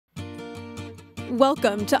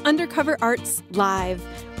Welcome to Undercover Arts Live,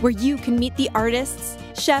 where you can meet the artists,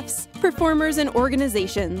 chefs, performers, and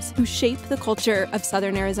organizations who shape the culture of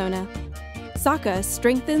Southern Arizona. SACA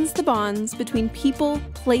strengthens the bonds between people,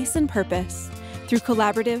 place, and purpose through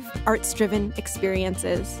collaborative, arts-driven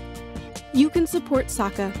experiences. You can support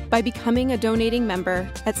SACA by becoming a donating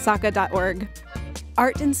member at saca.org.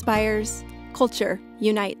 Art inspires, culture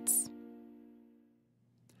unites.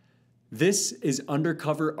 This is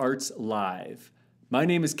Undercover Arts Live. My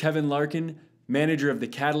name is Kevin Larkin, manager of the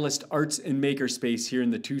Catalyst Arts and Makerspace here in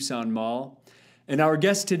the Tucson Mall. And our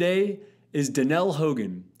guest today is DaNel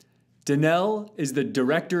Hogan. DaNel is the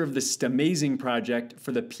director of the STEMAZing project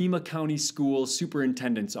for the Pima County School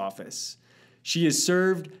Superintendent's Office. She has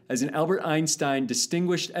served as an Albert Einstein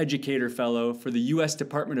Distinguished Educator Fellow for the U.S.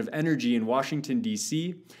 Department of Energy in Washington,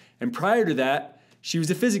 D.C. And prior to that, she was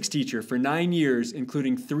a physics teacher for 9 years,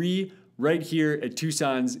 including 3 right here at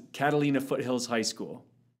Tucson's Catalina Foothills High School.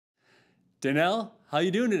 DaNel, how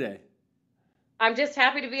you doing today? I'm just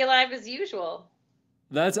happy to be alive as usual.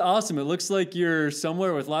 That's awesome. It looks like you're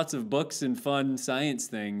somewhere with lots of books and fun science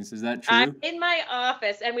things. Is that true? I'm in my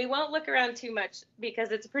office, and we won't look around too much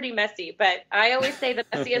because it's pretty messy, but I always say the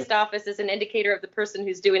messiest office is an indicator of the person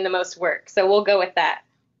who's doing the most work, so we'll go with that.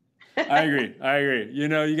 I agree. You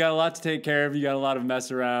know, you got a lot to take care of. You got a lot of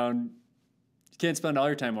mess around. You can't spend all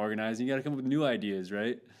your time organizing. You got to come up with new ideas,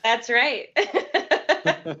 right? That's right.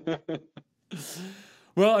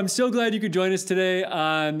 Well, I'm so glad you could join us today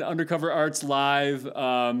on Undercover Arts Live.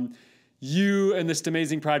 You and the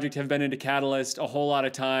STEMAZing project have been into Catalyst a whole lot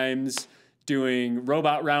of times, doing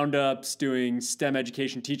robot roundups, doing STEM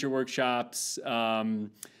education teacher workshops.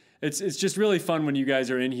 It's just really fun when you guys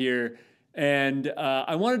are in here. And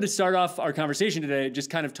I wanted to start off our conversation today just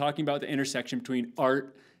kind of talking about the intersection between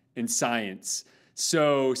art and science.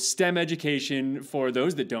 So STEM education, for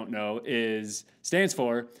those that don't know, stands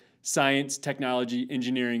for science, technology,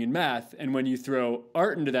 engineering, and math. And when you throw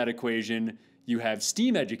art into that equation, you have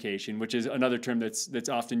STEAM education, which is another term that's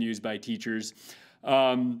often used by teachers.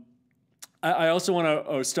 I also want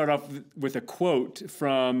to start off with a quote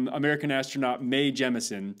from American astronaut Mae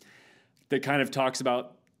Jemison that kind of talks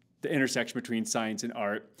about the intersection between science and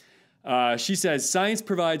art. She says, "Science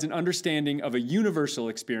provides an understanding of a universal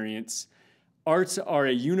experience. Arts are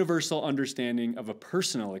a universal understanding of a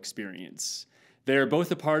personal experience. They are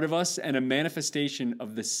both a part of us and a manifestation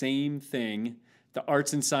of the same thing. The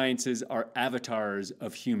arts and sciences are avatars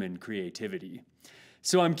of human creativity."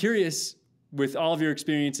 So I'm curious, with all of your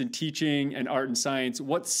experience in teaching and art and science,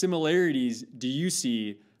 what similarities do you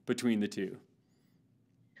see between the two?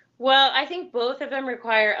 Well, I think both of them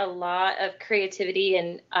require a lot of creativity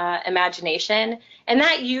and imagination, and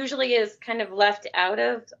that usually is kind of left out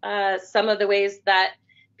of some of the ways that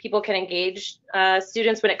people can engage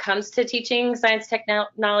students when it comes to teaching science,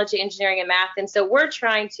 technology, engineering, and math. And so we're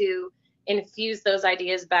trying to infuse those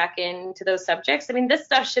ideas back into those subjects. I mean, this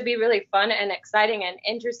stuff should be really fun and exciting and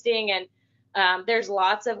interesting, and there's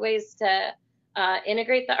lots of ways to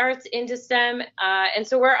integrate the arts into STEM, and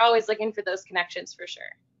so we're always looking for those connections for sure.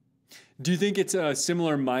 Do you think it's a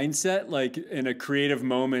similar mindset, like in a creative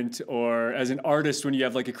moment, or as an artist when you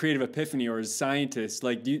have like a creative epiphany, or as a scientist,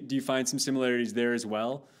 like do you find some similarities there as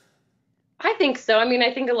well? I think so. I mean,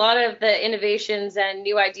 I think a lot of the innovations and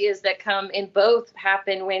new ideas that come in both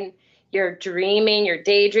happen when you're dreaming, you're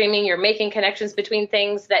daydreaming, you're making connections between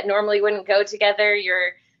things that normally wouldn't go together.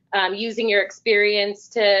 You're using your experience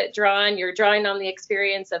to draw on, you're drawing on the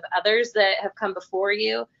experience of others that have come before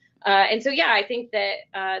you. And so, yeah, I think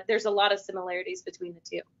that there's a lot of similarities between the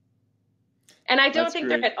two. And I don't think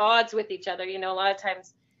they're at odds with each other. You know, a lot of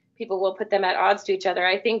times people will put them at odds to each other.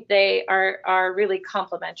 I think they are really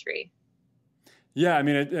complementary. Yeah, I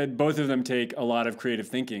mean, both of them take a lot of creative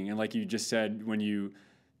thinking. And like you just said, when you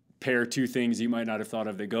pair two things you might not have thought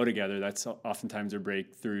of that go together, that's oftentimes where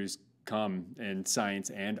breakthroughs come in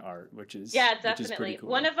science and art, which is pretty cool.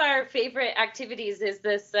 One of our favorite activities is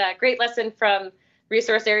this great lesson from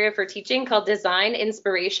resource area for teaching called Design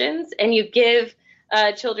Inspirations, and you give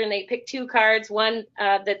children, they pick 2 cards, one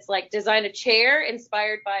that's like design a chair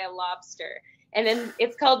inspired by a lobster, and then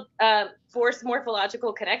it's called force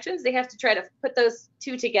morphological connections. They have to try to put those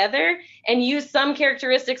 2 together and use some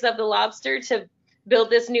characteristics of the lobster to build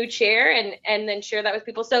this new chair, and then share that with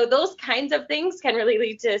people. So those kinds of things can really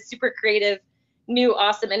lead to super creative, new,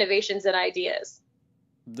 awesome innovations and ideas.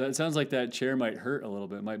 That sounds like that chair might hurt a little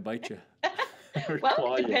bit, might bite you.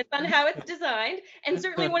 Well, it depends on how it's designed. And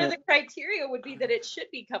certainly one of the criteria would be that it should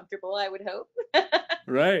be comfortable, I would hope.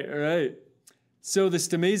 Right. So the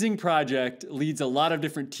STEMAZing project leads a lot of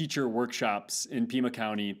different teacher workshops in Pima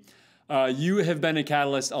County. You have been a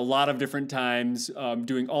Catalyst a lot of different times,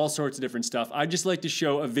 doing all sorts of different stuff. I'd just like to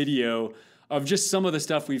show a video of just some of the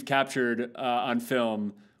stuff we've captured on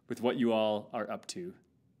film with what you all are up to.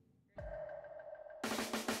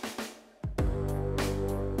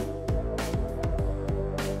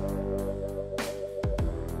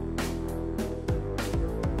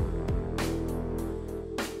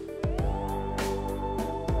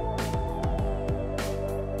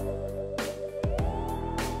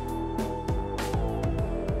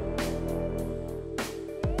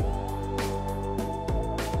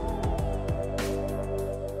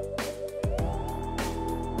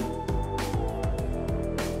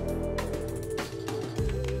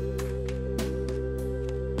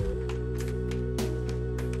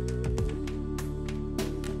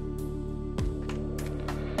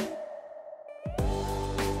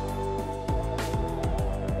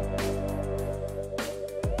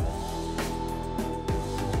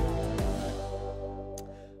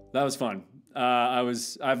 That was fun.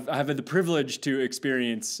 I've had the privilege to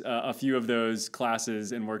experience a few of those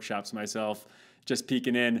classes and workshops myself, just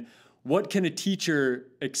peeking in. What can a teacher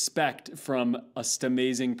expect from a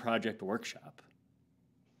STEMAZing project workshop?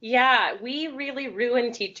 Yeah, we really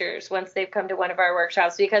ruin teachers once they've come to one of our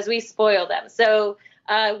workshops because we spoil them. So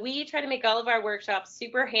we try to make all of our workshops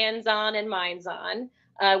super hands-on and minds-on.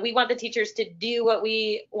 We want the teachers to do what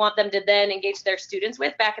we want them to then engage their students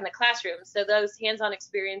with back in the classroom. So those hands-on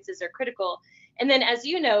experiences are critical. And then, as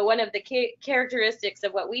you know, one of the characteristics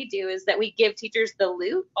of what we do is that we give teachers the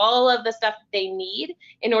loot, all of the stuff that they need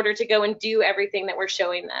in order to go and do everything that we're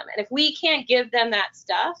showing them. And if we can't give them that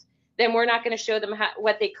stuff, then we're not going to show them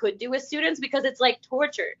what they could do with students, because it's like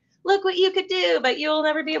torture. Look what you could do, but you'll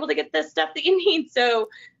never be able to get the stuff that you need. So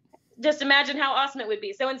just imagine how awesome it would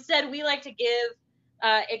be. So instead, we like to give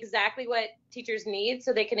exactly what teachers need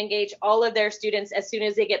so they can engage all of their students as soon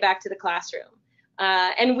as they get back to the classroom.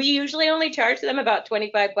 And we usually only charge them about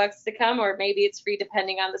 $25 to come, or maybe it's free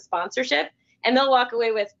depending on the sponsorship. And they'll walk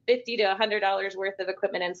away with $50 to $100 worth of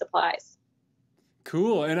equipment and supplies.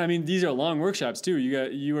 Cool. And I mean, these are long workshops too.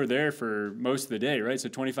 You were there for most of the day, right? So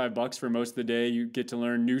 $25 for most of the day. You get to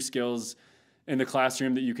learn new skills in the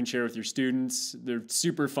classroom that you can share with your students. They're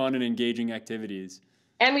super fun and engaging activities.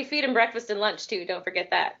 And we feed them breakfast and lunch too. Don't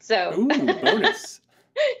forget that. So ooh, bonus.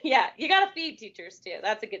 Yeah, you got to feed teachers too.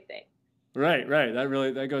 That's a good thing. Right.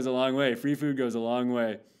 That goes a long way. Free food goes a long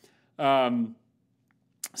way.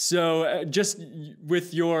 So just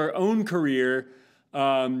with your own career,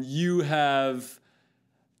 you have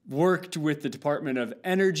worked with the Department of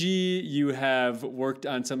Energy. You have worked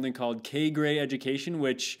on something called K-Gray Education,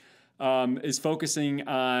 which is focusing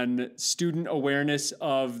on student awareness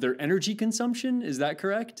of their energy consumption. Is that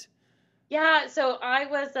correct? Yeah, so I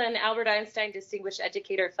was an Albert Einstein Distinguished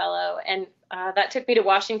Educator Fellow, and that took me to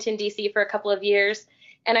Washington, D.C. for a couple of years.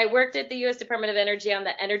 And I worked at the U.S. Department of Energy on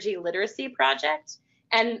the Energy Literacy Project.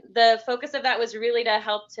 And the focus of that was really to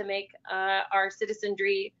help to make our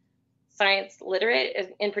citizenry science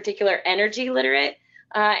literate, in particular energy literate.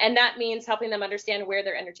 And that means helping them understand where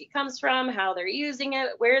their energy comes from, how they're using it,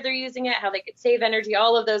 where they're using it, how they could save energy,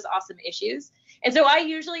 all of those awesome issues. And so I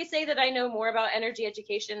usually say that I know more about energy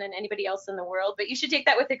education than anybody else in the world, but you should take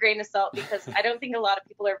that with a grain of salt, because I don't think a lot of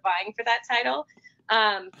people are vying for that title.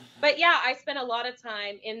 But yeah, I spent a lot of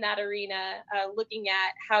time in that arena looking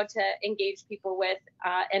at how to engage people with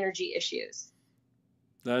energy issues.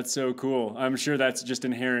 That's so cool. I'm sure that's just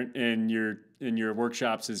inherent in your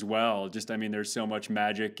workshops as well. Just, I mean, there's so much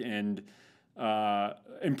magic and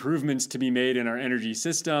improvements to be made in our energy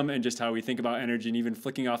system, and just how we think about energy, and even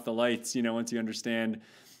flicking off the lights, once you understand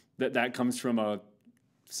that comes from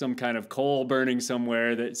some kind of coal burning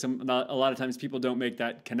somewhere, a lot of times people don't make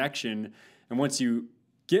that connection. And once you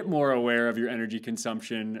get more aware of your energy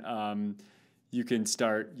consumption, you can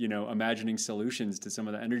start, imagining solutions to some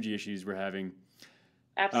of the energy issues we're having.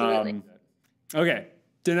 Absolutely. Okay,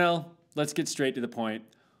 DaNel, let's get straight to the point.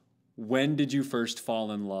 When did you first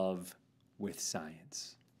fall in love with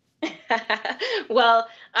science? Well,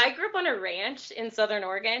 I grew up on a ranch in Southern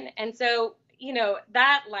Oregon. And so,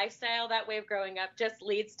 that lifestyle, that way of growing up just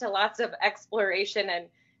leads to lots of exploration and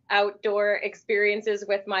outdoor experiences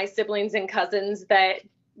with my siblings and cousins that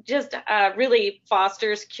just really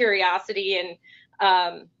fosters curiosity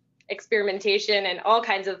and experimentation and all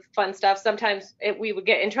kinds of fun stuff. Sometimes we would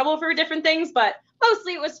get in trouble for different things, but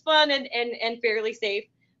mostly it was fun and fairly safe.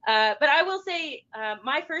 But I will say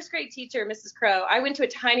my first grade teacher, Mrs. Crow, I went to a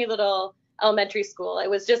tiny little elementary school. It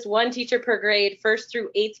was just one teacher per grade, 1st through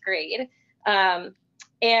 8th grade.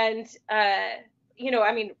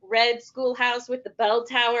 Red schoolhouse with the bell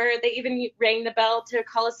tower. They even rang the bell to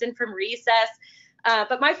call us in from recess.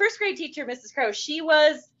 But my first grade teacher, Mrs. Crow, she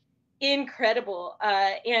was incredible.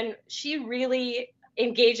 And she really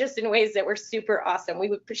engaged us in ways that were super awesome.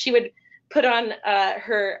 She would put on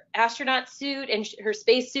her astronaut suit and her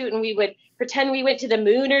space suit, and we would pretend we went to the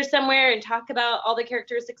moon or somewhere and talk about all the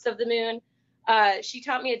characteristics of the moon. She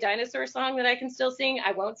taught me a dinosaur song that I can still sing.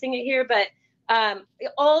 I won't sing it here, but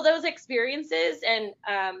all those experiences, and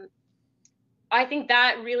I think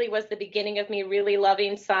that really was the beginning of me really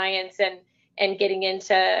loving science and getting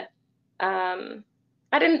into. I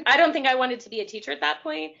don't think I wanted to be a teacher at that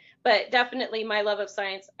point, but definitely my love of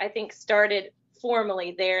science, I think, started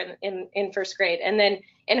formally there in first grade. And then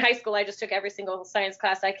in high school, I just took every single science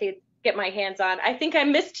class I could get my hands on. I think I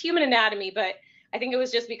missed human anatomy, but I think it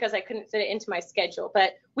was just because I couldn't fit it into my schedule.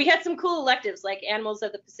 But we had some cool electives like animals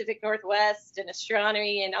of the Pacific Northwest and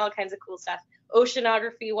astronomy and all kinds of cool stuff.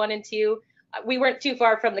 Oceanography 1 and 2. We weren't too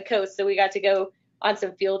far from the coast, so we got to go on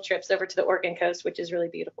some field trips over to the Oregon coast, which is really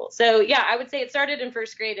beautiful. So yeah, I would say it started in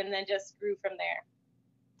first grade and then just grew from there.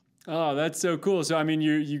 Oh, that's so cool. So, I mean,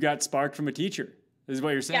 you got sparked from a teacher, is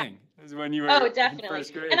what you're saying. Yeah. Is when you were definitely. In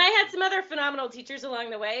first grade. And I had some other phenomenal teachers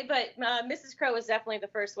along the way, but Mrs. Crow was definitely the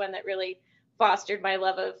first one that really fostered my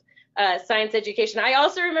love of science education. I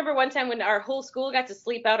also remember one time when our whole school got to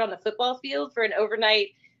sleep out on the football field for an overnight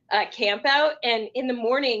camp out. And in the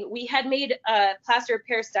morning, we had made plaster of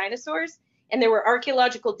Paris dinosaurs, and there were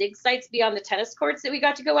archaeological dig sites beyond the tennis courts that we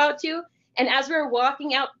got to go out to. And as we were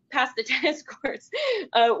walking out past the tennis courts,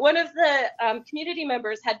 one of the community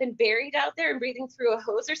members had been buried out there and breathing through a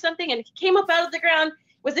hose or something, and he came up out of the ground,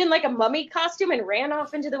 was in like a mummy costume, and ran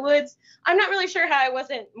off into the woods. I'm not really sure how I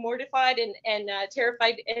wasn't mortified and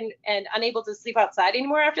terrified and unable to sleep outside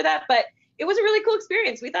anymore after that, but it was a really cool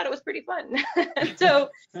experience. We thought it was pretty fun. So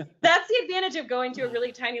that's the advantage of going to a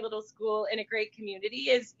really tiny little school in a great community,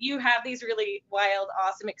 is you have these really wild,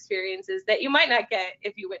 awesome experiences that you might not get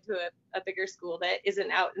if you went to a bigger school that isn't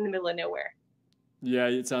out in the middle of nowhere. Yeah,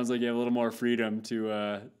 it sounds like you have a little more freedom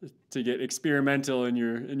to get experimental in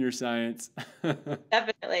your science.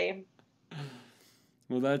 Definitely.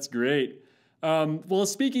 Well, that's great. Well,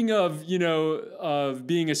 speaking of of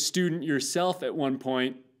being a student yourself at one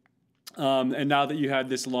point, and now that you had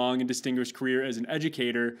this long and distinguished career as an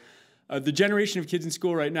educator, the generation of kids in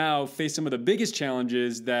school right now face some of the biggest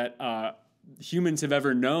challenges that humans have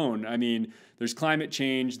ever known. I mean, there's climate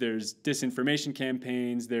change, there's disinformation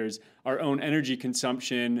campaigns, there's our own energy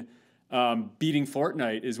consumption. Beating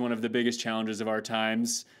Fortnite is one of the biggest challenges of our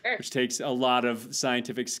times, Sure. which takes a lot of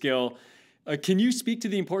scientific skill. Can you speak to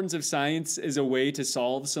the importance of science as a way to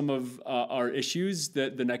solve some of our issues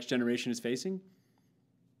that the next generation is facing?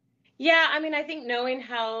 Yeah, I mean, I think knowing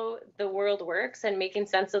how the world works and making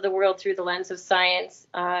sense of the world through the lens of science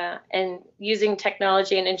and using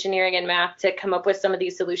technology and engineering and math to come up with some of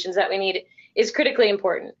these solutions that we need is critically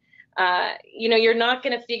important. You're not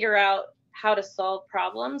going to figure out how to solve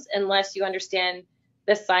problems unless you understand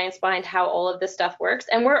the science behind how all of this stuff works.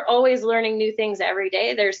 And we're always learning new things every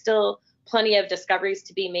day. There's still plenty of discoveries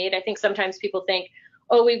to be made. I think sometimes people think,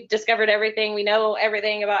 oh, we've discovered everything, we know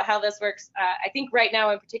everything about how this works. I think right now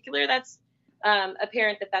in particular, that's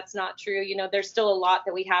apparent that that's not true. There's still a lot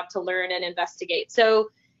that we have to learn and investigate. So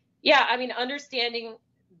yeah, I mean, understanding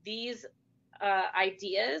these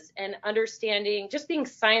ideas and understanding, just being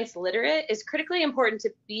science literate is critically important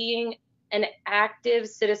to being an active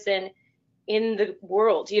citizen in the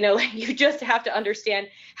world. You just have to understand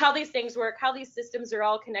how these things work, how these systems are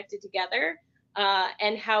all connected together.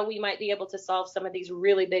 And how we might be able to solve some of these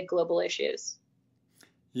really big global issues.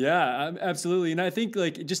 Yeah, absolutely. And I think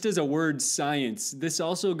just as a word, science, this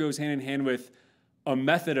also goes hand in hand with a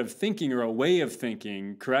method of thinking or a way of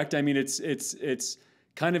thinking, correct? I mean, it's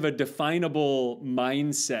kind of a definable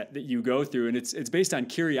mindset that you go through, and it's based on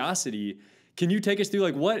curiosity. Can you take us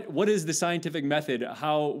through what is the scientific method?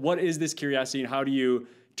 What is this curiosity, and how do you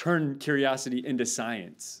turn curiosity into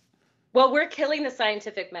science? Well, we're killing the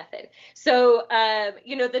scientific method. So,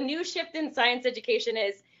 the new shift in science education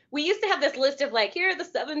is, we used to have this list of here are the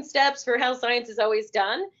 7 steps for how science is always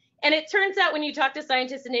done. And it turns out when you talk to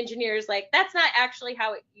scientists and engineers, that's not actually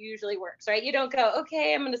how it usually works, right? You don't go,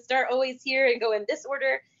 okay, I'm going to start always here and go in this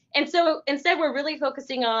order. And so instead, we're really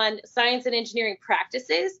focusing on science and engineering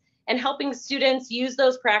practices and helping students use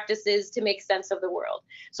those practices to make sense of the world.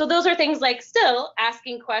 So those are things like still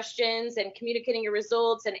asking questions and communicating your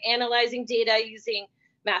results and analyzing data using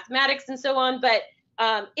mathematics and so on. But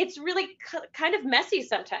it's really kind of messy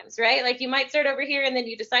sometimes, right? You might start over here and then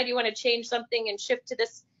you decide you want to change something and shift to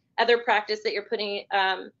this other practice that you're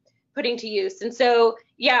putting to use. And so,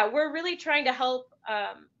 yeah, we're really trying to help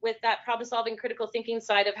with that problem solving, critical thinking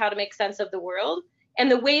side of how to make sense of the world And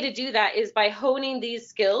the way to do that is by honing these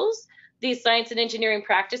skills, these science and engineering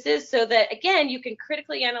practices, so that, again, you can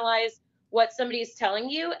critically analyze what somebody's telling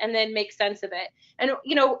you and then make sense of it. And,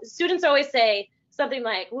 you know, students always say something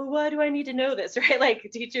like, well, why do I need to know this, right? Like,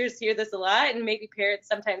 teachers hear this a lot, and maybe parents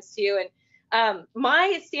sometimes too. And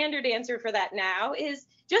my standard answer for that now is,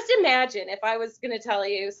 just imagine if I was going to tell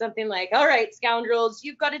you something like, all right, scoundrels,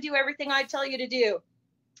 you've got to do everything I tell you to do.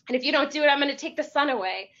 And if you don't do it, I'm going to take the sun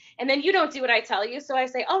away. And then you don't do what I tell you. So I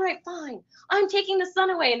say, all right, fine, I'm taking the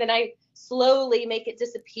sun away. And then I slowly make it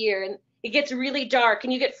disappear. And it gets really dark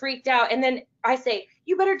and you get freaked out. And then I say,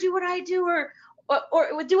 you better do what I do, or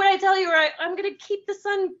do what I tell you, or I'm going to keep the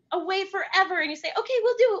sun away forever. And you say, okay,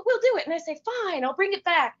 we'll do it. And I say, fine, I'll bring it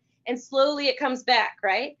back. And slowly it comes back,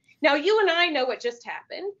 right? Now, you and I know what just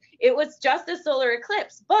happened. It was just a solar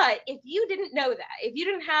eclipse. But if you didn't know that, if you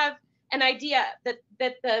didn't have an idea that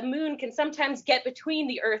the moon can sometimes get between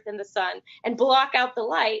the earth and the sun and block out the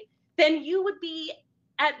light, then you would be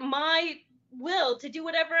at my will to do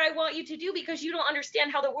whatever I want you to do, because you don't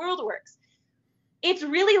understand how the world works. It's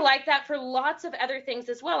really like that for lots of other things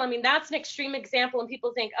as well. I mean, that's an extreme example, and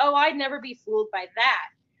people think, oh, I'd never be fooled by that.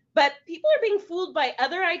 But people are being fooled by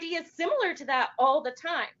other ideas similar to that all the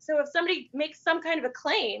time. So if somebody makes some kind of a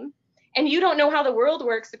claim and you don't know how the world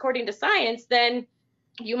works according to science, then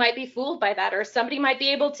you might be fooled by that. Or somebody might be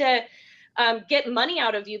able to get money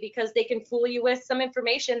out of you because they can fool you with some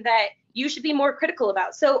information that you should be more critical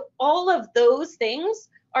about. So all of those things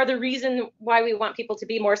are the reason why we want people to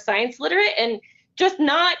be more science literate and just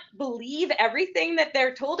not believe everything that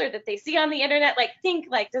they're told or that they see on the internet. Like, think,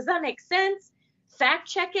 like, does that make sense? Fact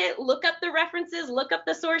check it, look up the references, look up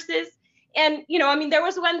the sources. And, you know, I mean, there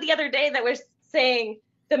was one the other day that was saying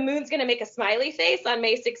the moon's going to make a smiley face on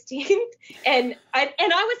May 16th. And I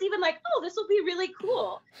was even like, oh, this will be really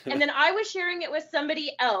cool. And then I was sharing it with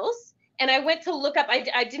somebody else, and I went to look up,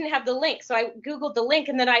 I didn't have the link. So I Googled the link,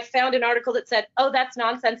 and then I found an article that said, oh, that's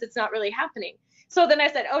nonsense, it's not really happening. So then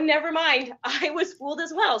I said, oh, never mind, I was fooled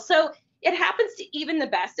as well. So it happens to even the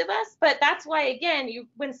best of us. But that's why, again,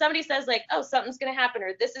 when somebody says like, oh, something's going to happen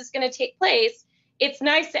or this is going to take place, it's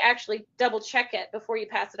nice to actually double check it before you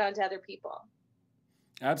pass it on to other people.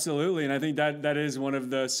 Absolutely. And I think that is one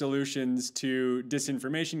of the solutions to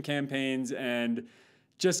disinformation campaigns and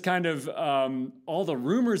just kind of all the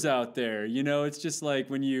rumors out there. You know, it's just like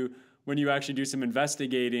when you actually do some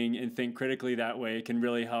investigating and think critically that way, it can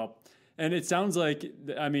really help. And it sounds like,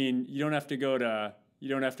 I mean, you don't have to go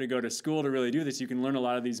to school to really do this. You can learn a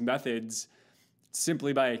lot of these methods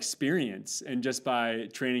simply by experience and just by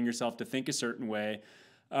training yourself to think a certain way.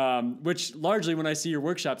 Which largely, when I see your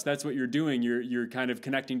workshops, that's what you're doing. You're kind of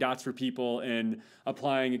connecting dots for people and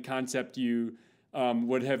applying a concept you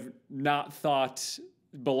would have not thought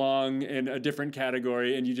belong in a different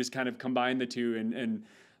category, and you just kind of combine the two, and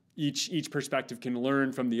each perspective can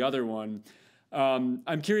learn from the other one.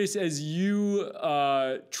 I'm curious, as you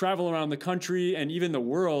travel around the country and even the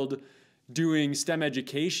world doing STEM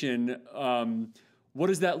education, what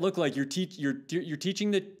does that look like? You're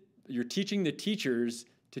teaching the teachers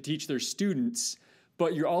to teach their students,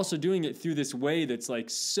 but you're also doing it through this way that's like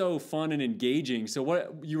so fun and engaging. So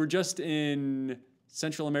you were just in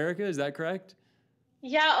Central America, is that correct?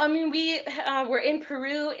 Yeah, I mean, we were in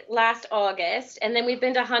Peru last August, and then we've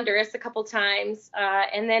been to Honduras a couple times.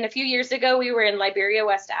 And then a few years ago, we were in Liberia,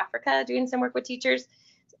 West Africa, doing some work with teachers.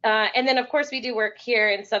 And then, of course, we do work here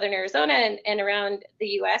in Southern Arizona and around the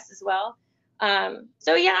U.S. as well.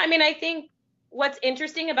 So, yeah, I mean, I think what's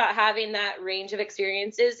interesting about having that range of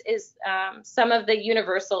experiences is some of the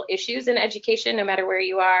universal issues in education, no matter where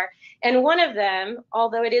you are. And one of them,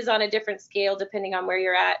 although it is on a different scale depending on where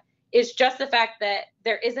you're at, is just the fact that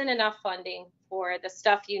there isn't enough funding for the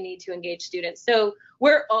stuff you need to engage students. So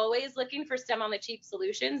we're always looking for STEM on the cheap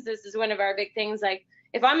solutions. This is one of our big things. Like,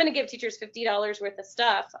 if I'm going to give teachers $50 worth of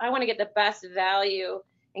stuff, I want to get the best value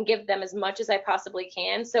and give them as much as I possibly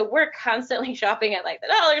can. So we're constantly shopping at like the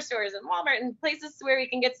dollar stores and Walmart and places where we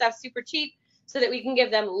can get stuff super cheap so that we can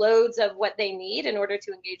give them loads of what they need in order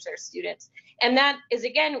to engage their students. And that is,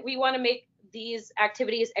 again, we want to make these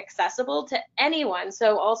activities accessible to anyone.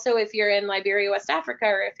 So also, if you're in Liberia, West Africa,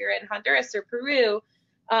 or if you're in Honduras or Peru,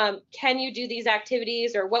 can you do these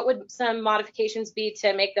activities, or what would some modifications be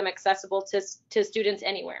to make them accessible to students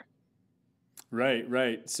anywhere?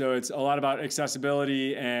 Right. So it's a lot about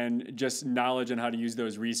accessibility and just knowledge on how to use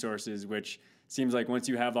those resources, which seems like once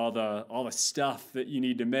you have all the stuff that you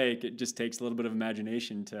need to make, it just takes a little bit of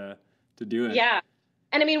imagination to do it. Yeah.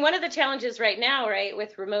 And I mean, one of the challenges right now, right,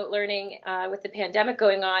 with remote learning, with the pandemic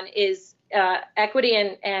going on, is equity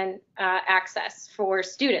and access for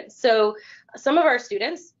students. So some of our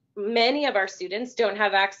students many of our students don't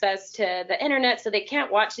have access to the internet, so they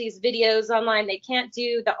can't watch these videos online. They can't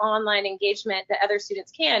do the online engagement that other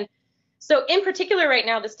students can. So in particular right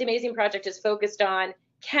now, the STEMAZing project is focused on,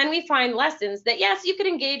 can we find lessons that, yes, you could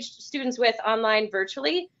engage students with online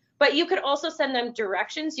virtually, but you could also send them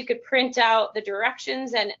directions. You could print out the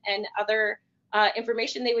directions and other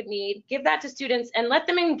information they would need, give that to students, and let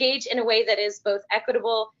them engage in a way that is both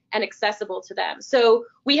equitable and accessible to them. So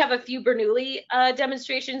we have a few Bernoulli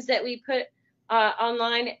demonstrations that we put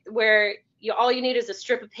online where all you need is a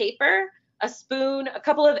strip of paper, a spoon, a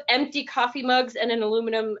couple of empty coffee mugs, and an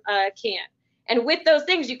aluminum can. And with those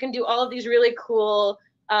things, you can do all of these really cool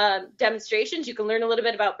demonstrations. You can learn a little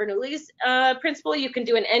bit about Bernoulli's principle. You can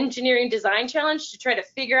do an engineering design challenge to try to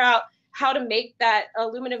figure out how to make that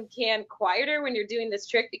aluminum can quieter when you're doing this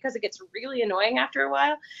trick, because it gets really annoying after a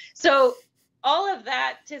while. So all of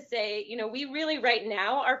that to say, we really right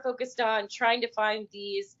now are focused on trying to find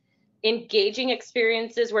these engaging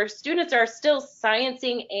experiences where students are still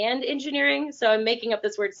sciencing and engineering. So I'm making up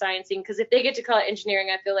this word sciencing because if they get to call it engineering,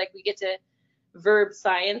 I feel like we get to verb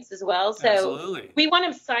science as well. So Absolutely. We want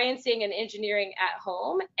them sciencing and engineering at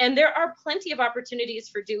home, and there are plenty of opportunities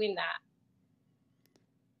for doing that.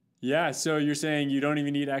 Yeah, so you're saying you don't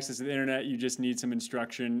even need access to the internet, you just need some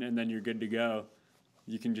instruction and then you're good to go.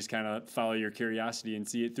 You can just kind of follow your curiosity and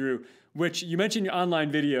see it through, which you mentioned your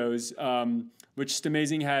online videos, which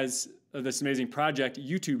STEMAZing has, the STEMAZing Project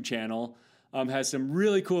YouTube channel has some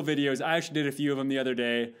really cool videos. I actually did a few of them the other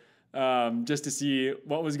day just to see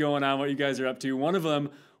what was going on, what you guys are up to. One of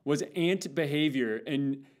them was ant behavior,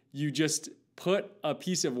 and you just put a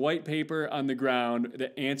piece of white paper on the ground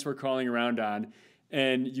that ants were crawling around on,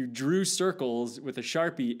 and you drew circles with a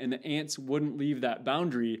Sharpie, and the ants wouldn't leave that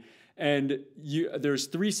boundary. And there's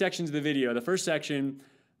 3 sections of the video. The first section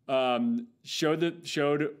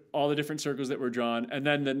showed all the different circles that were drawn, and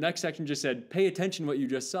then the next section just said, pay attention to what you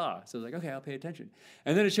just saw. So I was like, okay, I'll pay attention.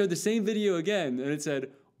 And then it showed the same video again, and it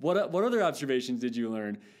said, what other observations did you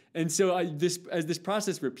learn? And so as this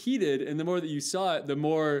process repeated, and the more that you saw it, the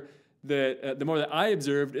more that I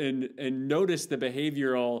observed and noticed the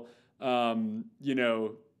behavioral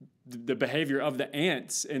the behavior of the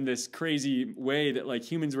ants in this crazy way that like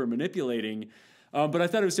humans were manipulating. But I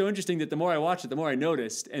thought it was so interesting that the more I watched it, the more I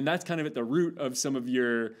noticed. And that's kind of at the root of some of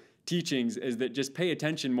your teachings, is that just pay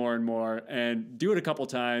attention more and more and do it a couple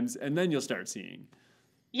times, and then you'll start seeing.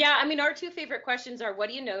 Yeah, I mean, our 2 favorite questions are, what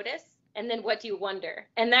do you notice? And then what do you wonder?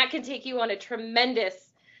 And that can take you on a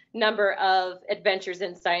tremendous number of adventures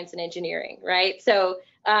in science and engineering, right? So,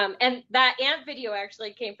 and that ant video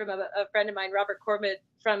actually came from a friend of mine, Robert Corbett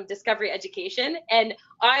from Discovery Education. And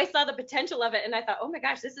I saw the potential of it and I thought, oh my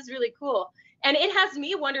gosh, this is really cool. And it has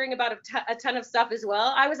me wondering about a ton of stuff as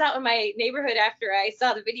well. I was out in my neighborhood after I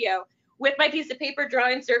saw the video with my piece of paper,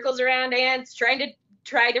 drawing circles around ants, trying to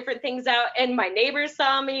try different things out, and my neighbors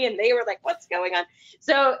saw me and they were like, what's going on?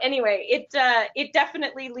 So anyway, it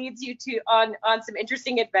definitely leads you to on some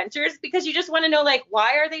interesting adventures, because you just want to know, like,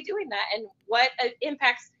 why are they doing that, and what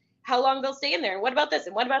impacts how long they'll stay in there, and what about this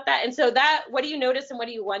and what about that. And so that, what do you notice and what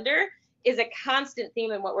do you wonder, is a constant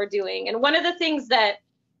theme in what we're doing. And one of the things that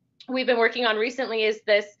we've been working on recently is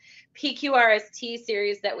this PQRST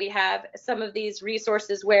series that we have, some of these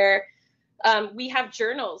resources where we have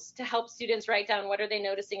journals to help students write down what are they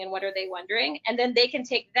noticing and what are they wondering. And then they can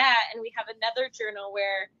take that, and we have another journal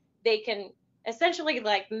where they can essentially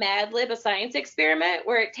like Mad Lib a science experiment,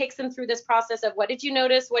 where it takes them through this process of, what did you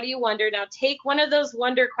notice? What do you wonder? Now take one of those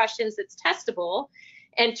wonder questions that's testable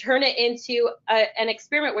and turn it into an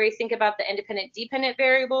experiment where you think about the independent dependent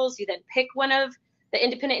variables. You then pick one of the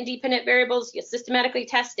independent and dependent variables, you systematically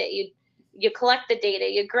test it, you collect the data,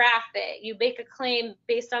 you graph it, you make a claim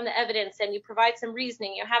based on the evidence, and you provide some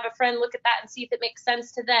reasoning. You have a friend look at that and see if it makes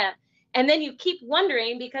sense to them. And then you keep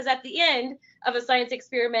wondering, because at the end of a science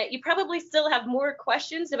experiment, you probably still have more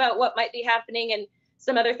questions about what might be happening and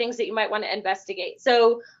some other things that you might want to investigate.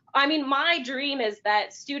 So, I mean, my dream is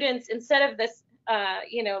that students, instead of this,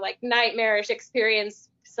 like nightmarish experience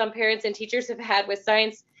some parents and teachers have had with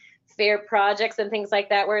science fair projects and things like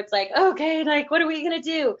that, where it's like, okay, like, what are we going to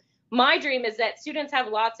do? My dream is that students have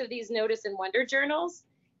lots of these notice and wonder journals,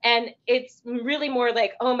 and it's really more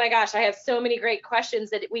like, oh my gosh, I have so many great questions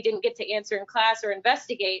that we didn't get to answer in class or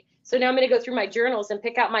investigate. So now I'm going to go through my journals and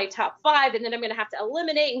pick out my top 5, and then I'm going to have to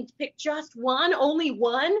eliminate and pick just one, only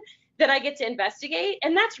one that I get to investigate.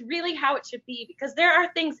 And that's really how it should be, because there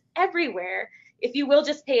are things everywhere, if you will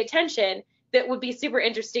just pay attention, that would be super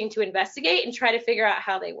interesting to investigate and try to figure out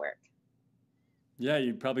how they work. Yeah,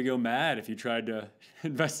 you'd probably go mad if you tried to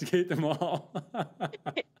investigate them all.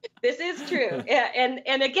 This is true. Yeah,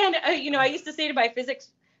 and again, I used to say to my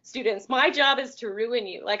physics students, my job is to ruin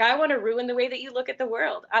you. Like, I want to ruin the way that you look at the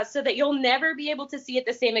world, so that you'll never be able to see it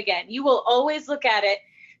the same again. You will always look at it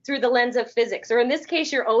through the lens of physics, or in this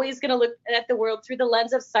case, you're always going to look at the world through the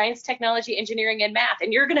lens of science, technology, engineering, and math.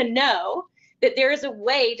 And you're going to know that there is a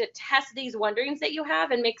way to test these wonderings that you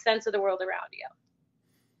have and make sense of the world around you.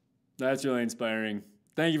 That's really inspiring.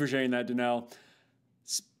 Thank you for sharing that, DaNel.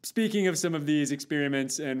 Speaking of some of these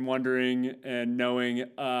experiments and wondering and knowing,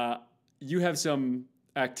 you have some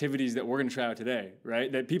activities that we're going to try out today,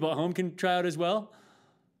 right? That people at home can try out as well?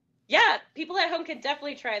 Yeah, people at home can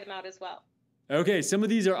definitely try them out as well. Okay, some of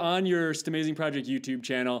these are on your STEMAZing Project YouTube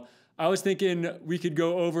channel. I was thinking we could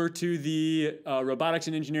go over to the robotics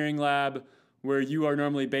and engineering lab where you are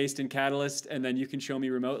normally based in Catalyst, and then you can show me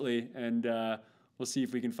remotely, and we'll see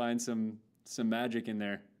if we can find some magic in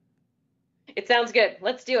there. It sounds good.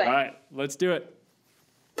 Let's do it. All right, let's do it.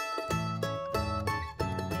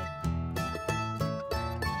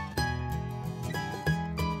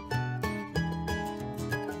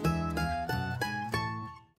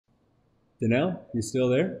 DaNel, you still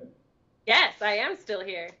there? Yes, I am still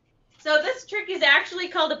here. So this trick is actually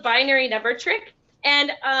called a binary number trick.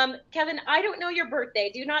 And Kevin, I don't know your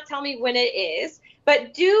birthday. Do not tell me when it is,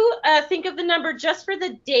 but do think of the number just for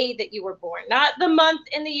the day that you were born, not the month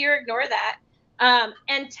and the year. Ignore that.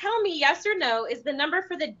 And tell me yes or no, is the number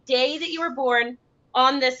for the day that you were born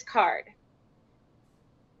on this card?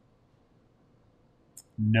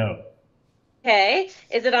 No. Okay.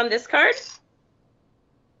 Is it on this card?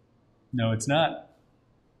 No, it's not.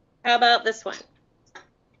 How about this one?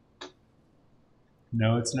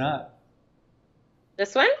 No, it's not.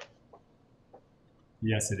 This one?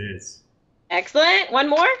 Yes, it is. Excellent. One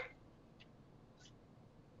more?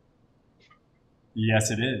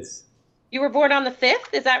 Yes, it is. You were born on the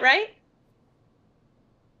 5th, is that right?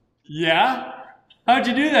 Yeah? How'd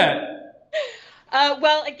you do that?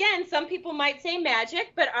 Well, again, some people might say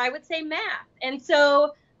magic, but I would say math. And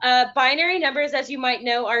so binary numbers, as you might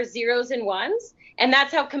know, are zeros and ones. And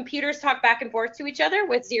that's how computers talk back and forth to each other,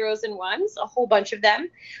 with zeros and ones, a whole bunch of them.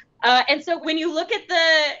 And so when you look at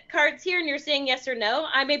the cards here and you're saying yes or no,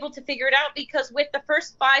 I'm able to figure it out because with the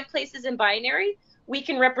first 5 places in binary, we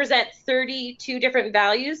can represent 32 different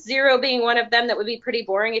values, 0 being one of them. That would be pretty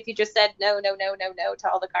boring if you just said no, no, no, no, no to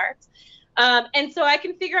all the cards. And so I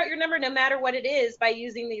can figure out your number no matter what it is by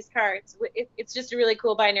using these cards. It's just a really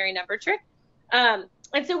cool binary number trick.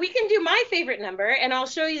 And so we can do my favorite number, and I'll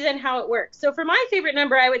show you then how it works. So for my favorite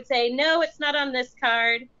number, I would say, no, it's not on this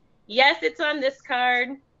card. Yes, it's on this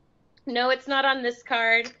card. No, it's not on this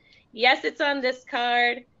card. Yes, it's on this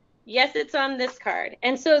card. Yes, it's on this card.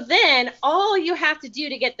 And so then all you have to do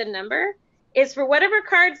to get the number is for whatever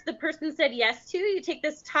cards the person said yes to, you take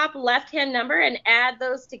this top left-hand number and add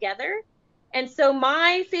those together. And so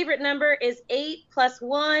my favorite number is 8 plus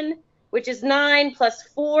 1, which is 9, plus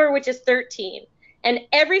 4, which is 13. And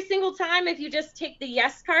every single time, if you just take the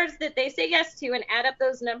yes cards that they say yes to and add up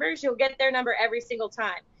those numbers, you'll get their number every single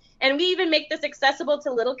time. And we even make this accessible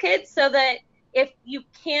to little kids so that if you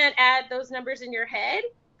can't add those numbers in your head,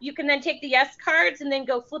 you can then take the yes cards and then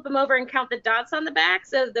go flip them over and count the dots on the back.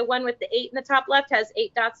 So the one with the 8 in the top left has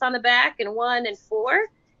 8 dots on the back and 1 and 4.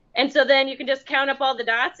 And so then you can just count up all the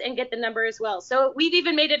dots and get the number as well. So we've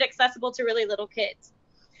even made it accessible to really little kids.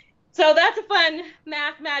 So that's a fun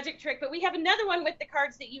math magic trick, but we have another one with the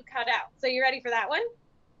cards that you cut out. So you ready for that one?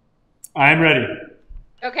 I'm ready.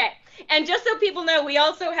 Okay. And just so people know, we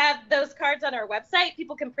also have those cards on our website.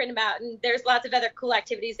 People can print them out, and there's lots of other cool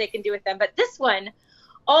activities they can do with them. But this one,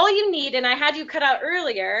 all you need, and I had you cut out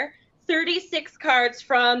earlier, 36 cards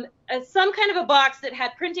from some kind of a box that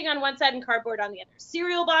had printing on one side and cardboard on the other.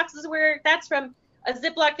 Cereal boxes where that's from a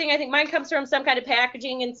Ziploc thing. I think mine comes from some kind of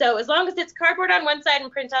packaging. And so as long as it's cardboard on one side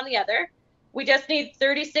and print on the other, we just need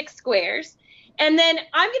 36 squares. And then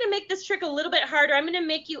I'm going to make this trick a little bit harder. I'm going to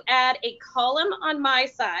make you add a column on my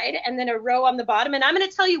side and then a row on the bottom. And I'm going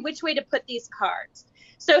to tell you which way to put these cards.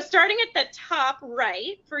 So starting at the top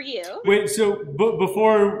right for you. Wait, so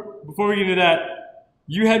before we get into that,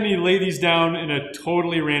 you had me lay these down in a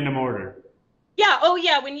totally random order. Yeah, oh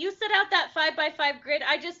yeah, when you set out that 5x5 grid,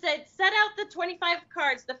 I just said set out the 25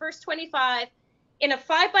 cards, the first 25, in a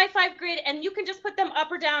 5x5 grid, and you can just put them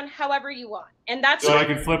up or down however you want. And that's so I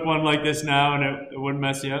can flip one like this now and it wouldn't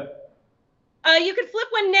mess you up? You can flip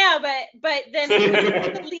one now, but then you're going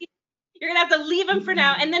to have to leave them for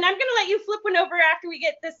now. And then I'm going to let you flip one over after we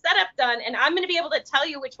get this setup done, and I'm going to be able to tell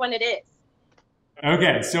you which one it is.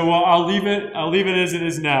 Okay, so I'll leave it as it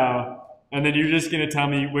is now, and then you're just going to tell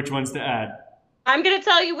me which ones to add. I'm going to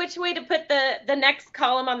tell you which way to put the next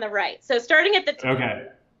column on the right. So starting at the top. Okay.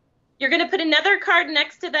 you're going to put another card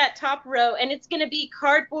next to that top row, and it's going to be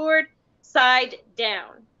cardboard side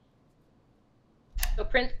down. So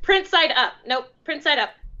print side up. Nope, print side up.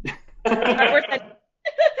 Cardboard side up.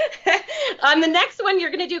 On the next one, you're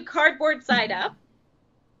going to do cardboard side up.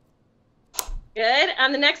 Good.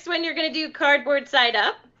 On the next one, you're going to do cardboard side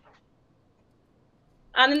up.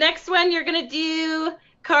 On the next one, you're going to do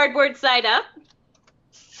cardboard side up.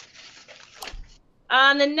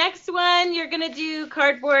 On the next one, you're going to do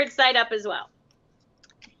cardboard side up as well.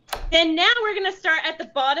 Then now we're going to start at the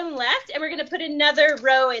bottom left, and we're going to put another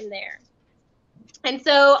row in there. And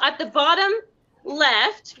so at the bottom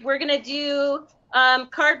left, we're going to do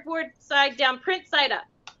cardboard side down, print side up.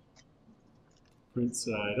 Print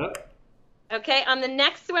side up. Okay, on the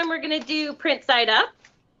next one, we're going to do print side up.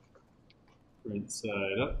 Print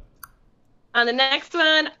side up. On the next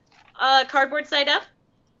one, cardboard side up.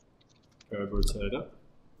 Cardboard side up.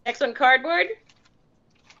 Next one, cardboard.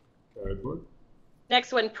 Cardboard.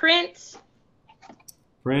 Next one, print.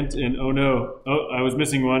 Print, and oh no. Oh, I was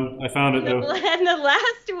missing one. I found it though. And the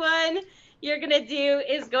last one you're going to do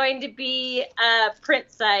is going to be print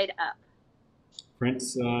side up. Print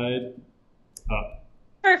side up.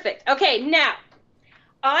 Perfect. Okay, now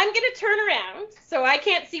I'm going to turn around so I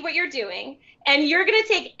can't see what you're doing, and you're going to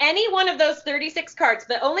take any one of those 36 cards,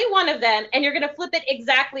 but only one of them, and you're going to flip it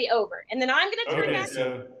exactly over. And then I'm going to turn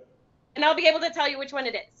back, and I'll be able to tell you which one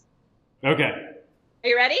it is. Okay. Are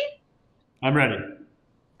you ready? I'm ready.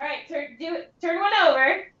 All right, turn one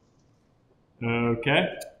over.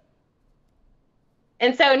 Okay.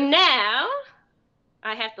 And so now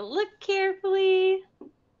I have to look carefully.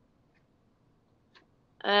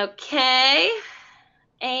 Okay,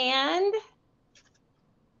 and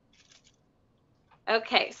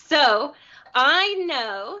okay, so I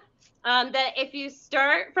know that if you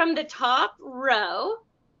start from the top row,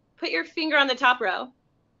 put your finger on the top row,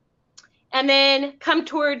 and then come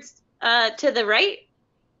towards to the right,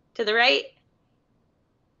 to the right,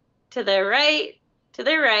 to the right, to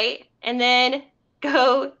the right, and then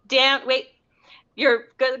go down. Wait,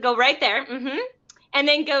 go right there, and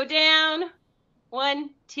then go down. 1,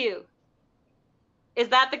 2. Is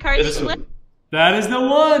that the card you flipped? That is the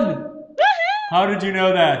one. How did you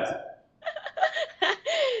know that?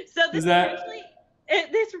 So this is actually,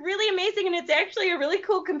 it's really amazing, and it's actually a really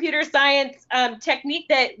cool computer science technique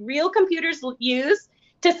that real computers use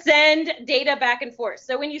to send data back and forth.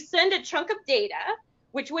 So when you send a chunk of data,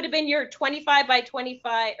 which would have been your 25 by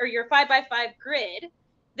 25 or your 5 by 5 grid,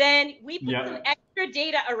 then we put some extra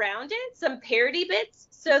data around it, some parity bits,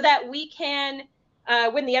 so that we can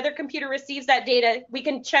when the other computer receives that data, we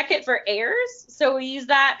can check it for errors. So we use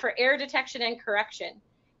that for error detection and correction.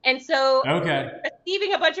 And so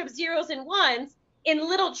receiving a bunch of zeros and ones in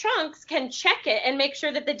little chunks can check it and make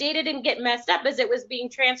sure that the data didn't get messed up as it was being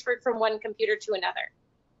transferred from one computer to another.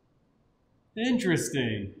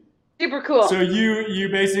 Interesting. Super cool. So you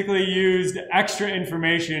basically used extra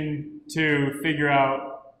information to figure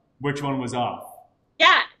out which one was off.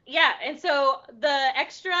 Yeah. And so the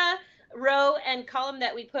extra row and column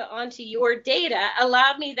that we put onto your data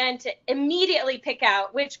allowed me then to immediately pick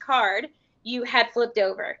out which card you had flipped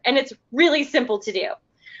over. And it's really simple to do.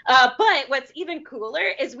 But what's even cooler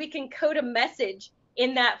is we can code a message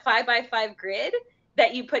in that 5 by 5 grid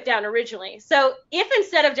that you put down originally. So if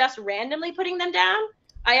instead of just randomly putting them down,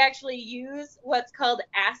 I actually use what's called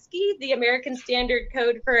ASCII, the American Standard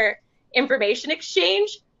Code for Information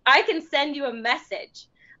Exchange, I can send you a message.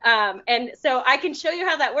 And so I can show you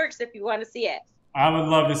how that works if you want to see it. I would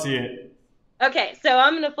love to see it. Okay, so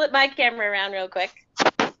I'm going to flip my camera around real quick.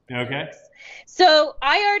 Okay. So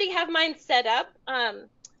I already have mine set up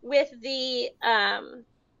with the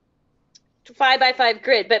 5 by 5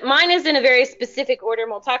 grid, but mine is in a very specific order, and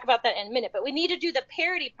we'll talk about that in a minute. But we need to do the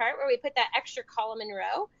parity part where we put that extra column and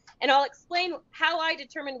row, and I'll explain how I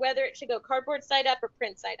determine whether it should go cardboard side up or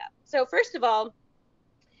print side up. So first of all,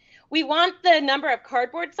 we want the number of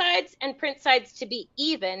cardboard sides and print sides to be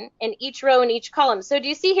even in each row and each column. So do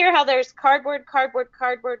you see here how there's cardboard, cardboard,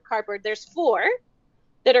 cardboard, cardboard? There's 4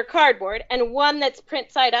 that are cardboard and 1 that's print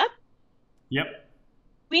side up. Yep.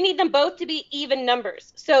 We need them both to be even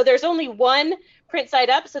numbers. So there's only 1 print side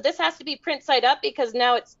up. So this has to be print side up because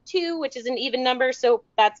now it's 2, which is an even number. So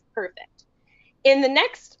that's perfect. In the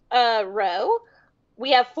next row,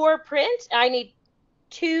 we have 4 print. I need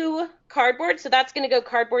 2 cardboard. So that's going to go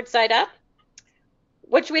cardboard side up.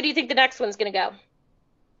 Which way do you think the next one's going to go?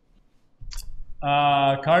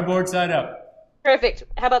 Cardboard side up. Perfect.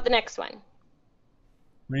 How about the next one?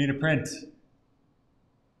 We need a print.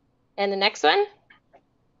 And the next one?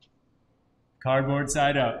 Cardboard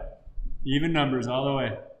side up. Even numbers all the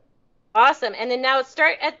way. Awesome. And then now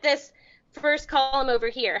start at this first column over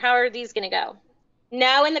here. How are these going to go?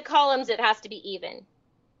 Now in the columns, it has to be even.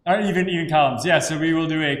 Even columns. Yeah, so we will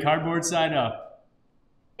do a cardboard side up.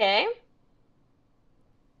 Okay.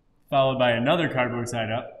 Followed by another cardboard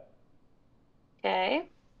side up. Okay.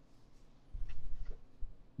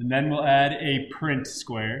 And then we'll add a print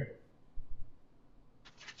square.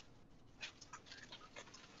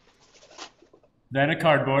 Then a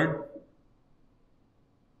cardboard.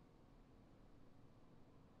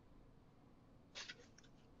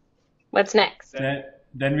 What's next?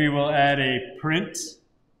 Then we will add a print.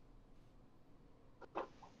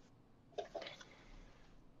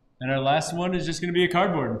 And our last one is just going to be a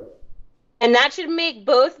cardboard. And that should make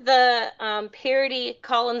both the parity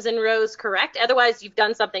columns and rows correct. Otherwise, you've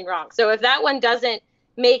done something wrong. So if that one doesn't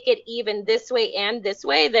make it even this way and this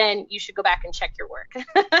way, then you should go back and check your work.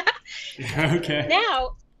 Okay.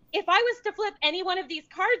 Now, if I was to flip any one of these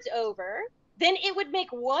cards over, then it would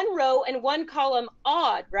make one row and one column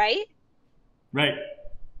odd, right? Right.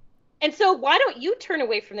 And so why don't you turn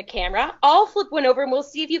away from the camera? I'll flip one over and we'll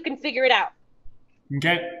see if you can figure it out.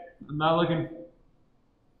 Okay. I'm not looking.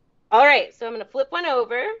 All right, so I'm going to flip one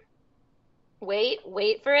over. Wait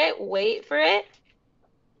for it.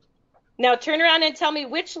 Now turn around and tell me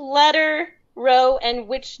which letter, row, and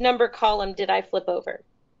which number column did I flip over.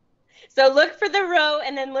 So look for the row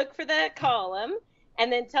and then look for the column, and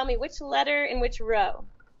then tell me which letter and which row.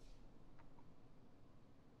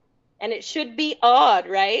 And it should be odd,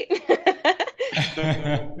 right?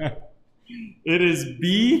 It is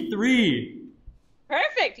B3.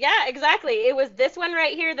 Perfect. Yeah, exactly. It was this one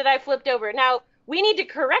right here that I flipped over. Now, we need to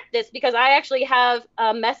correct this because I actually have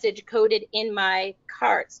a message coded in my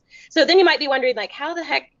cards. So then you might be wondering, like, how the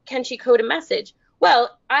heck can she code a message?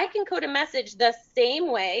 Well, I can code a message the same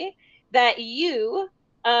way that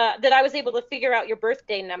that I was able to figure out your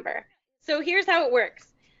birthday number. So here's how it works.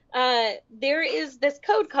 There is this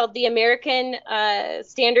code called the American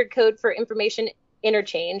Standard Code for Information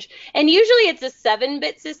Interchange. And usually it's a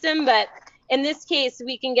 7-bit system, but in this case,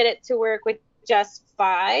 we can get it to work with just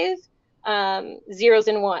 5 zeros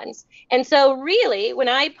and ones. And so really, when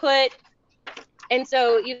I and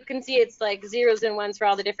so you can see it's like zeros and ones for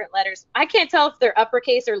all the different letters. I can't tell if they're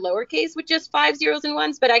uppercase or lowercase with just 5 zeros and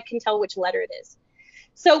ones, but I can tell which letter it is.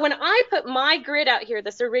 So when I put my grid out here,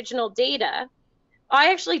 this original data,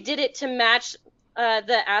 I actually did it to match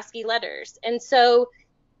the ASCII letters. And so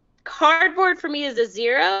cardboard for me is a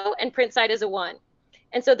 0 and print side is a 1.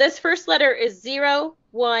 And so this first letter is 0,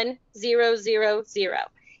 1, 0, 0, 0.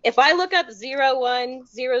 If I look up 0, 1,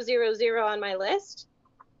 0, 0, 0 on my list,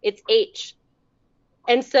 it's H.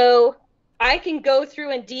 And so I can go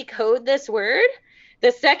through and decode this word.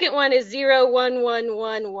 The second one is 0, 1, 1,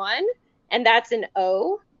 1, 1, and that's an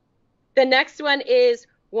O. The next one is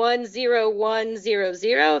 1, 0, 1, 0,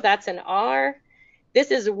 0, that's an R.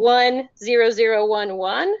 This is 1, 0, 0, 1,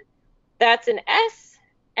 1, that's an S.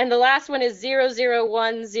 And the last one is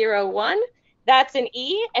 00101. That's an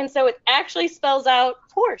E. And so it actually spells out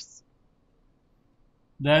horse.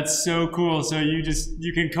 That's so cool. So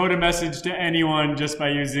you can code a message to anyone just by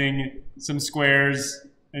using some squares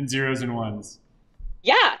and zeros and ones.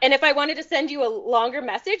 Yeah. And if I wanted to send you a longer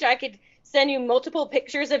message, I could send you multiple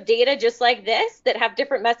pictures of data just like this that have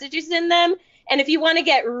different messages in them. And if you want to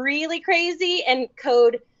get really crazy and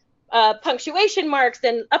code punctuation marks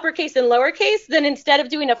and uppercase and lowercase, then instead of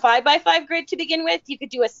doing a 5x5 grid to begin with, you could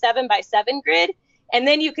do a 7x7 grid, and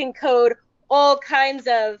then you can code all kinds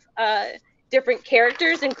of different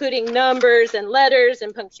characters, including numbers and letters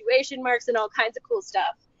and punctuation marks and all kinds of cool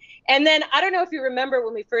stuff. And then I don't know if you remember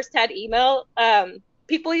when we first had email,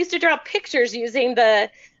 people used to draw pictures using the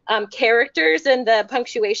characters and the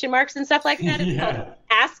punctuation marks and stuff like that. It's called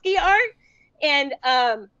ASCII art. And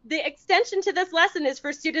the extension to this lesson is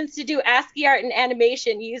for students to do ASCII art and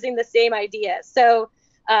animation using the same idea. So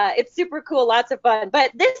it's super cool, lots of fun.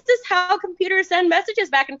 But this is how computers send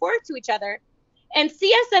messages back and forth to each other. And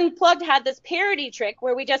CS Unplugged had this parody trick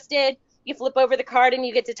where we just you flip over the card and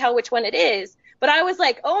you get to tell which one it is. But I was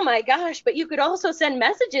like, oh my gosh, but you could also send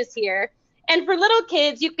messages here. And for little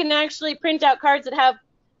kids, you can actually print out cards that have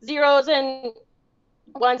zeros and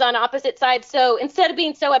ones on opposite sides. So instead of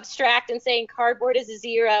being so abstract and saying cardboard is a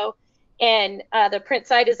 0 and the print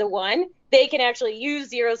side is a 1, they can actually use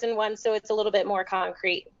zeros and ones, so it's a little bit more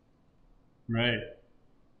concrete. Right.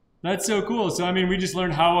 That's so cool. So, I mean, we just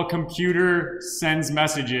learned how a computer sends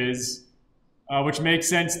messages, which makes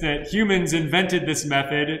sense that humans invented this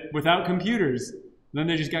method without computers. Then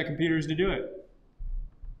they just got computers to do it.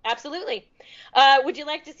 Absolutely. Would you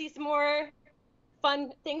like to see some more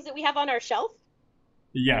fun things that we have on our shelf?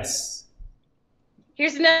 Yes.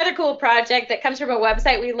 Here's another cool project that comes from a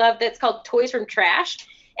website we love that's called Toys from Trash.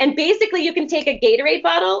 And basically you can take a Gatorade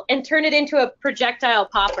bottle and turn it into a projectile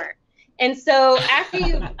popper. And so after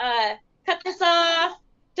you've cut this off,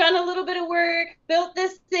 done a little bit of work, built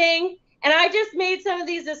this thing, and I just made some of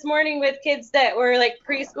these this morning with kids that were like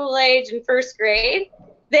preschool age and first grade,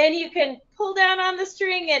 then you can pull down on the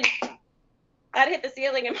string and that hit the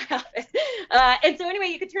ceiling in my office. And so anyway,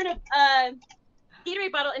 you could turn a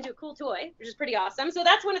Gatorade bottle into a cool toy, which is pretty awesome. So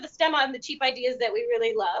that's one of the STEM on the cheap ideas that we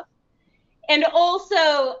really love. And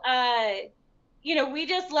also, you know, we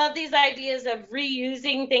just love these ideas of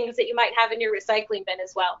reusing things that you might have in your recycling bin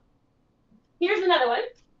as well. Here's another one.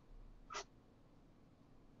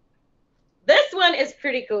 This one is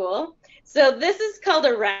pretty cool. So this is called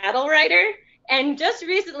a Rattle Writer. And just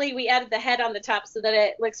recently we added the head on the top so that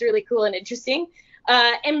it looks really cool and interesting.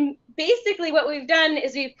 And basically what we've done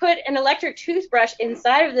is we've put an electric toothbrush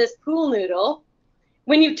inside of this pool noodle.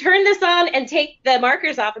 When you turn this on and take the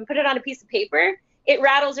markers off and put it on a piece of paper, it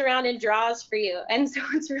rattles around and draws for you. And so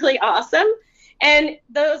it's really awesome. And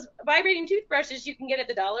those vibrating toothbrushes you can get at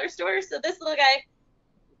the dollar store. So this little guy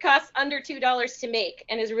costs under $2 to make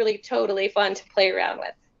and is really totally fun to play around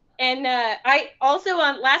with. And I also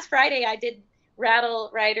on last Friday, I did Rattle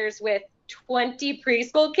Writers with 20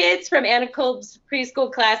 preschool kids from Anna Kolb's preschool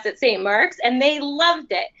class at St. Mark's, and they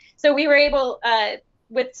loved it. So we were able,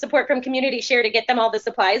 with support from Community Share, to get them all the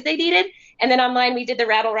supplies they needed. And then online, we did the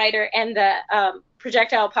Rattle Writer and the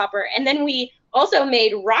projectile popper. And then we also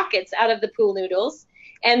made rockets out of the pool noodles.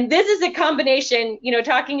 And this is a combination, you know,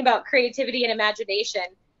 talking about creativity and imagination.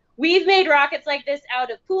 We've made rockets like this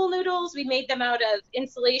out of pool noodles. We made them out of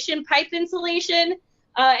insulation, pipe insulation.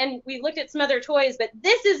 And we looked at some other toys, but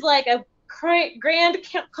this is like a grand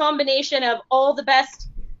combination of all the best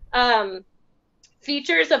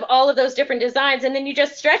features of all of those different designs. And then you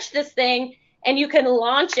just stretch this thing and you can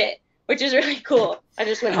launch it, which is really cool. I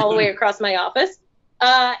just went all the way across my office.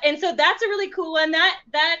 And so that's a really cool one.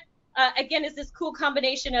 That again, is this cool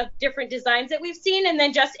combination of different designs that we've seen and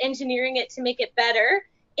then just engineering it to make it better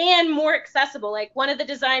and more accessible. Like one of the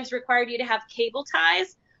designs required you to have cable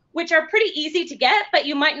ties, which are pretty easy to get, but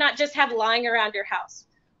you might not just have lying around your house.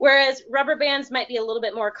 Whereas rubber bands might be a little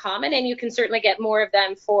bit more common, and you can certainly get more of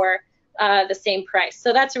them for the same price.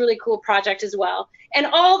 So that's a really cool project as well. And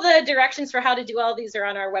all the directions for how to do all these are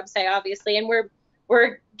on our website, obviously. And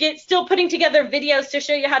we're still putting together videos to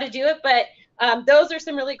show you how to do it, but those are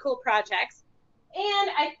some really cool projects. And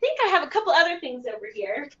I think I have a couple other things over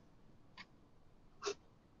here.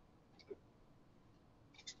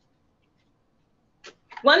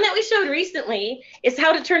 One that we showed recently is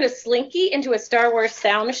how to turn a Slinky into a Star Wars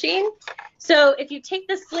sound machine. So if you take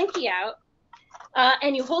the Slinky out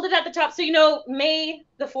and you hold it at the top, so you know May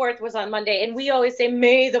the 4th was on Monday, and we always say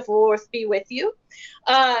May the 4th be with you.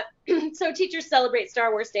 So teachers celebrate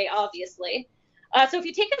Star Wars Day, obviously. So if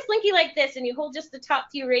you take a Slinky like this and you hold just the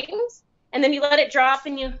top few rings, and then you let it drop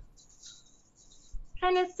and you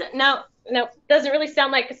kind of, no, doesn't really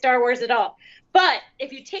sound like a Star Wars at all. But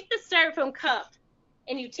if you take the styrofoam cup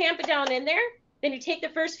and you tamp it down in there, then you take the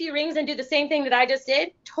first few rings and do the same thing that I just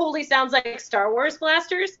did. Totally sounds like Star Wars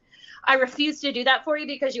blasters. I refuse to do that for you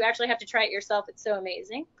because you actually have to try it yourself. It's so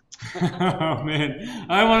amazing. Oh, man.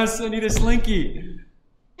 I need a Slinky.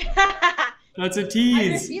 That's a tease.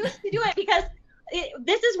 I refuse to do it because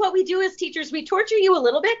this is what we do as teachers. We torture you a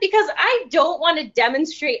little bit because I don't want to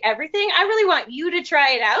demonstrate everything. I really want you to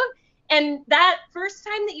try it out. And that first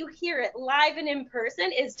time that you hear it live and in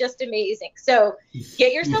person is just amazing. So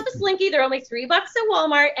get yourself a Slinky. They're only $3 at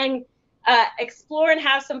Walmart, and explore and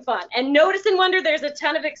have some fun. And notice and wonder, there's a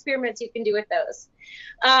ton of experiments you can do with those.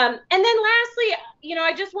 And then lastly, you know,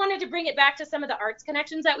 I just wanted to bring it back to some of the arts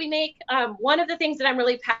connections that we make. One of the things that I'm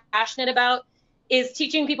really passionate about is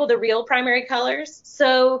teaching people the real primary colors.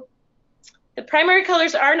 So the primary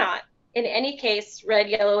colors are not, in any case, red,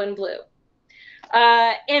 yellow, and blue.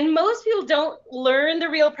 And most people don't learn the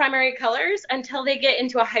real primary colors until they get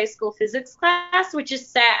into a high school physics class, which is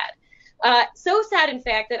sad. So sad, in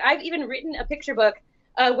fact, that I've even written a picture book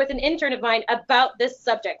with an intern of mine about this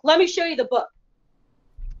subject. Let me show you the book.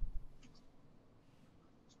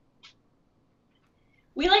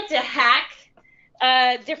 We like to hack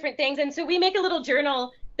different things, and so we make a little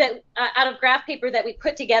journal that out of graph paper that we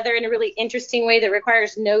put together in a really interesting way that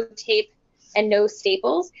requires no tape and no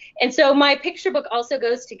staples. And so my picture book also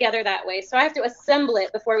goes together that way. So I have to assemble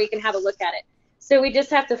it before we can have a look at it. So we just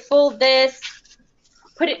have to fold this,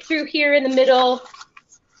 put it through here in the middle,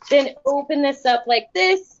 then open this up like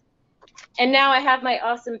this. And now I have my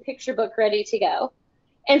awesome picture book ready to go.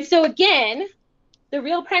 And so again, the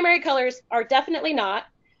real primary colors are definitely not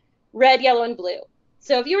red, yellow, and blue.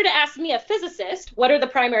 So if you were to ask me, a physicist, what are the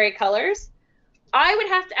primary colors? I would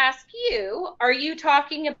have to ask you, are you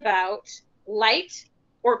talking about light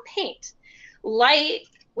or paint? Light,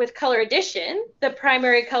 with color addition, the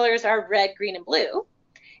primary colors are red, green, and blue.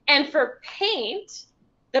 And for paint,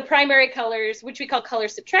 the primary colors, which we call color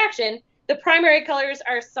subtraction, the primary colors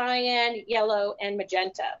are cyan, yellow, and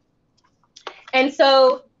magenta. And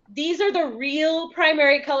so these are the real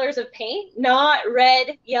primary colors of paint, not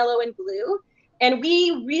red, yellow, and blue. And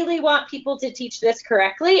we really want people to teach this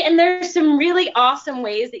correctly. And there's some really awesome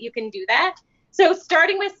ways that you can do that. So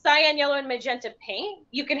starting with cyan, yellow, and magenta paint,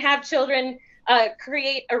 you can have children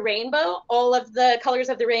create a rainbow, all of the colors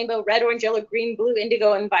of the rainbow, red, orange, yellow, green, blue,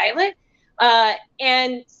 indigo, and violet,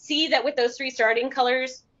 and see that with those 3 starting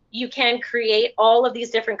colors, you can create all of these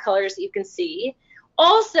different colors that you can see.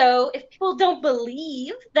 Also, if people don't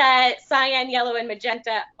believe that cyan, yellow, and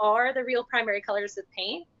magenta are the real primary colors of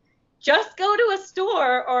paint, just go to a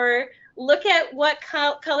store or look at what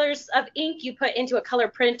colors of ink you put into a color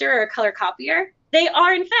printer or a color copier. They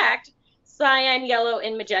are, in fact, cyan, yellow,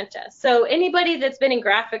 and magenta. So anybody that's been in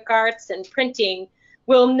graphic arts and printing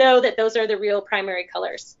will know that those are the real primary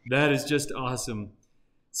colors. That is just awesome.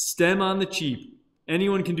 STEM on the cheap.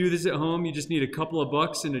 Anyone can do this at home. You just need a couple of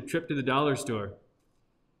bucks and a trip to the dollar store.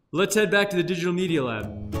 Let's head back to the Digital Media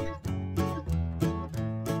Lab.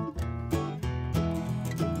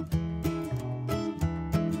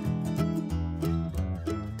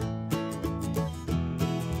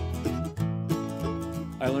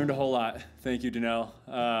 I learned a whole lot. Thank you,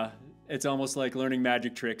 DaNel. It's almost like learning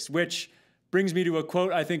magic tricks, which brings me to a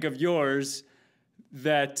quote I think of yours,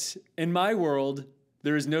 that in my world,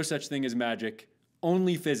 there is no such thing as magic,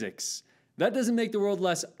 only physics. That doesn't make the world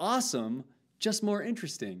less awesome, just more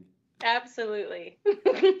interesting. Absolutely.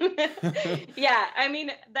 Yeah, I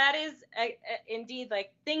mean, that is indeed,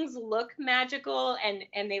 like, things look magical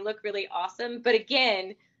and they look really awesome. But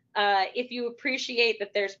again, if you appreciate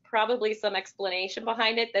that there's probably some explanation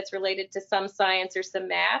behind it that's related to some science or some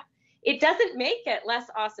math, it doesn't make it less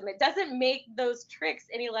awesome. It doesn't make those tricks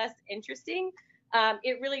any less interesting.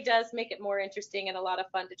 It really does make it more interesting and a lot of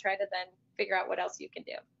fun to try to then figure out what else you can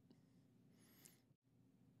do.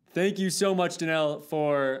 Thank you so much, DaNel,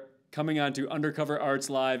 for coming on to Undercover Arts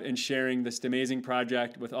Live and sharing the STEMAZing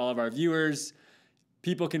project with all of our viewers.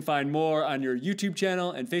 People can find more on your YouTube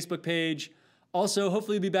channel and Facebook page. Also,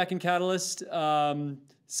 hopefully you'll be back in Catalyst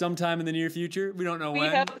sometime in the near future. We don't know when. We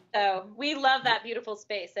hope so. We love that beautiful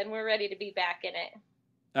space, and we're ready to be back in it.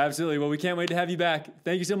 Absolutely. Well, we can't wait to have you back.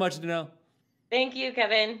 Thank you so much, DaNel. Thank you,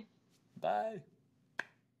 Kevin. Bye.